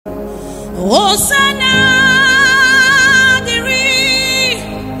Hosanna, Diri,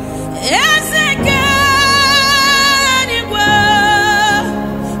 Elu-Igwe,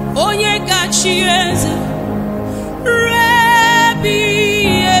 onye gachi eze, Rebi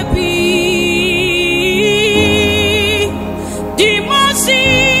ebi, Dimosi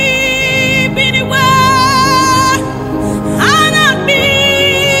biniwe,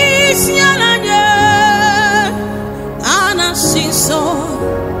 Anabisi alanye, Anasiso.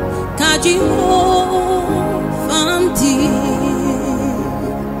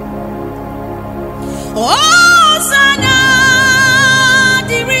 Hosanna,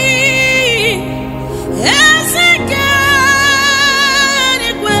 Diri,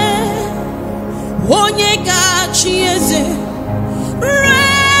 Elu-Igwe, onye gachi eze,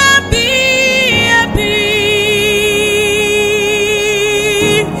 Rebi ebi,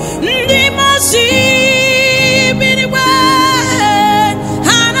 ndị mosi biniwe,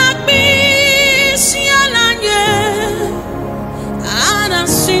 Anakpisi alanye,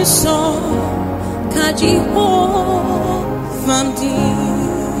 Anasiso. Jehovah,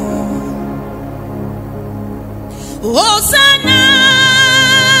 Hosanna,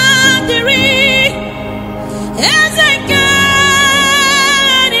 Diri,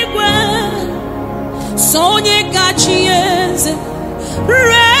 Elu-Igwe, sonye gachi eze,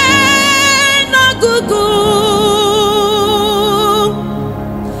 Reno gugu,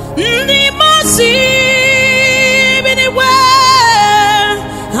 ndị mosi biniwe,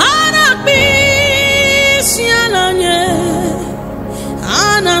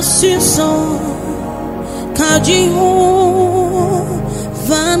 Anasiso ka Jehovah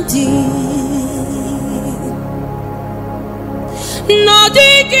dị.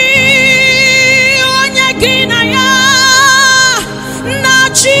 N'ọdịghị onye gị na ya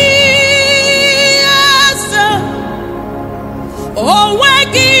na-achị eze,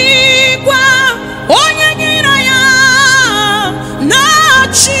 onweghịkwa onye gị na ya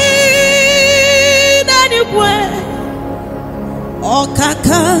na-achị n'eluigwe.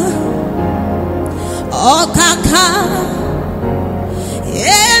 Ọkaka, ọkaka,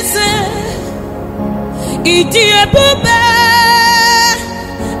 eze, ịdị ebube,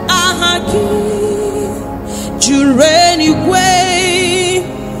 aha gị juru eluigwe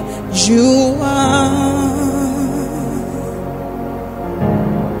jụwa.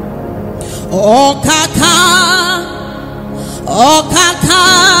 Ọkaka, ọkaka,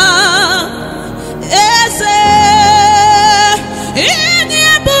 eze, ịdị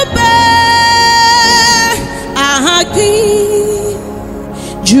ebube, aha gị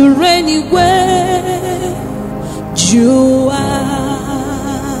juru eluigwe jụwa.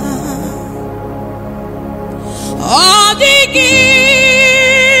 Ọ dịghị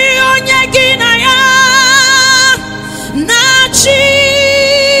onye gị na ya na-achị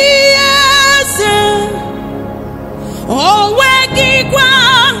eze, o nweghịkwa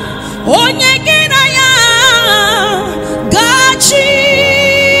onye gị na ya gachi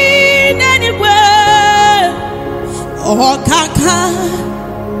n'eluigwe. Ọkaka,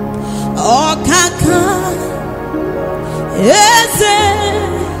 ọkaka, eze,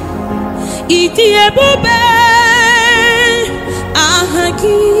 ịdị ebube, aha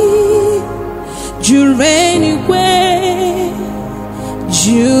gị juru eluigwe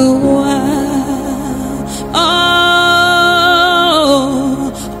jụwa.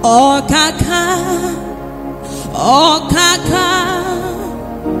 Ọkaka, ọkaka,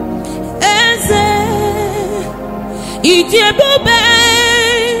 eze, ịdị ebube,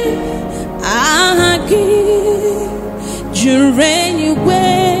 aha gị juru eluigwe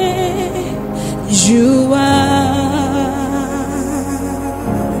jụwa.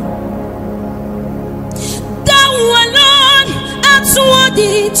 Thou alone art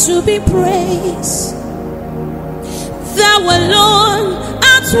worthy to be praised. Thou alone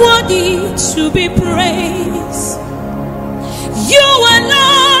art worthy to be praised. You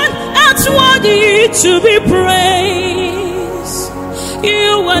alone art worthy to be praised.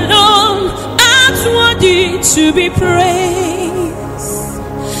 You alone art worthy to be praised.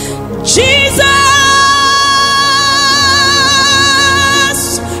 Jesus,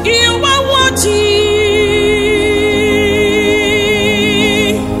 you are worthy.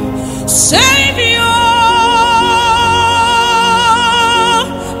 Savior,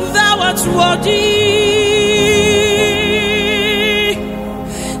 thou art worthy.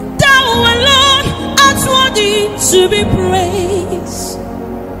 Thou alone art worthy to be praised.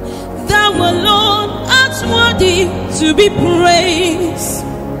 Thou alone art worthy to be praised.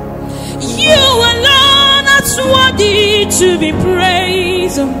 You alone art worthy to be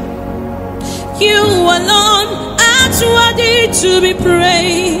praised. You alone art worthy to be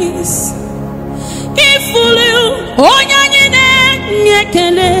praised.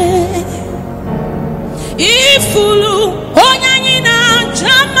 ekele. Ifulu onyanyi na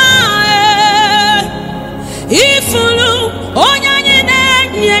jama. Ifulu onyanyi na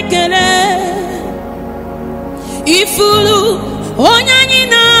ekele. Ifulu onyanyi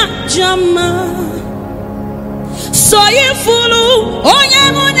na jama. So ifulu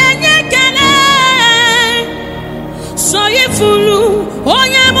onyanyi na ekele. So ifulu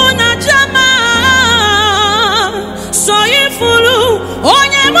onyanyi na jama. So ifulu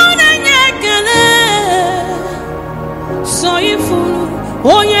onyanyi na ekele. So ifulu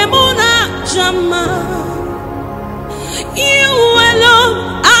onyanyi na jama. You alone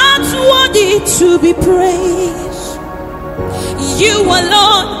are worthy to be praised. You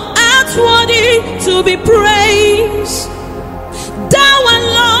alone are worthy to be praised. Thou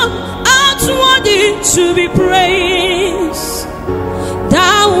alone art worthy to be praised.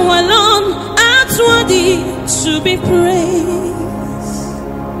 Thou alone art worthy to be praised.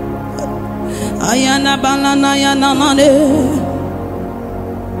 Ayana balana ayana mane.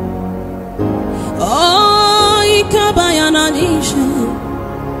 Oh, ikabayana nisha.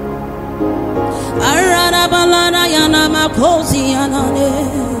 Arana balana yana makosi yanane.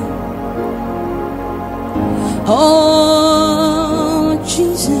 Oh,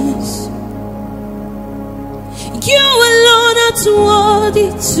 Jesus, you alone are worthy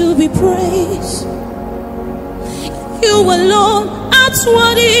to be praised. You alone are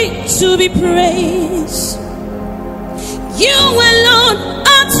worthy to be praised. You alone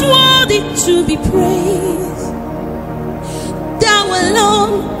are worthy to be praised. Thou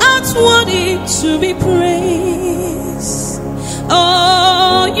alone art worthy to be praised.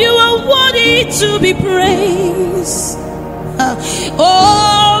 Oh, you are worthy to be praised.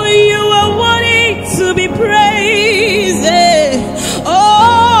 Oh, you are worthy to be praised.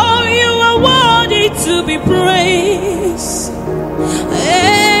 Oh, you are worthy to be praised.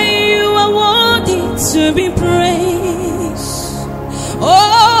 Hey, you are worthy to be praised.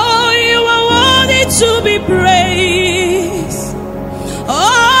 Oh, you are worthy to be praised.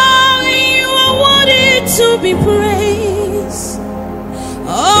 Oh, you are worthy to be praised.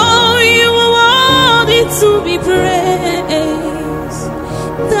 Oh, you are worthy to be praised.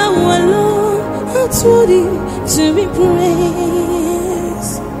 Thou alone art worthy to be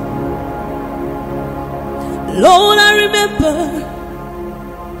praised. Lord, I remember